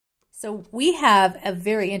So we have a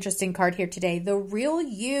very interesting card here today, the real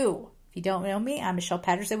you. If you don't know me, I'm Michelle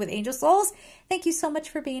Patterson with Angel Souls. Thank you so much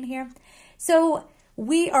for being here. So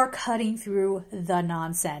we are cutting through the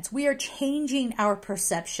nonsense. We are changing our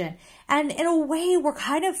perception. And in a way, we're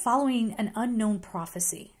kind of following an unknown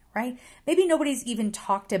prophecy, right? Maybe nobody's even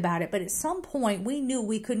talked about it, but at some point we knew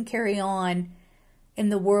we couldn't carry on in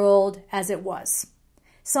the world as it was.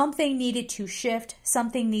 Something needed to shift.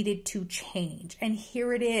 Something needed to change. And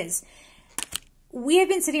here it is. We have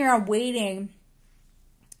been sitting around waiting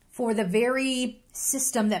for the very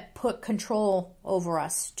system that put control over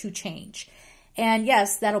us to change. And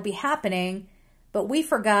yes, that'll be happening, but we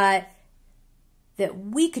forgot that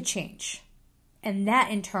we could change. And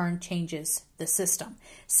that in turn changes the system.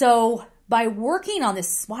 So by working on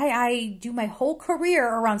this, is why I do my whole career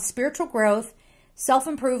around spiritual growth,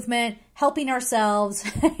 self-improvement, helping ourselves,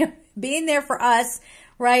 being there for us,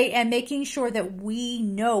 right? And making sure that we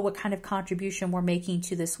know what kind of contribution we're making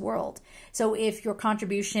to this world. So if your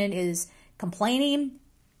contribution is complaining,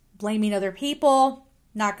 blaming other people,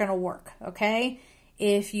 not going to work, okay?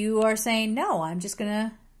 If you are saying, no, I'm just going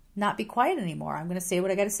to not be quiet anymore. I'm going to say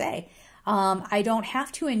what I got to say. I don't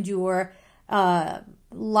have to endure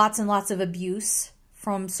lots and lots of abuse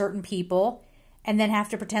from certain people and then have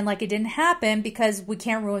to pretend like it didn't happen because we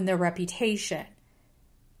can't ruin their reputation.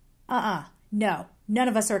 No. None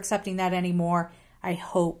of us are accepting that anymore. I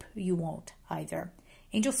hope you won't either.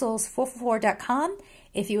 AngelSouls444.com.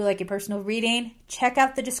 If you would like a personal reading, check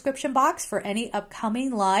out the description box for any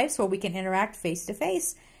upcoming lives where we can interact face to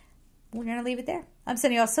face. We're going to leave it there. I'm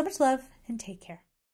sending you all so much love and take care.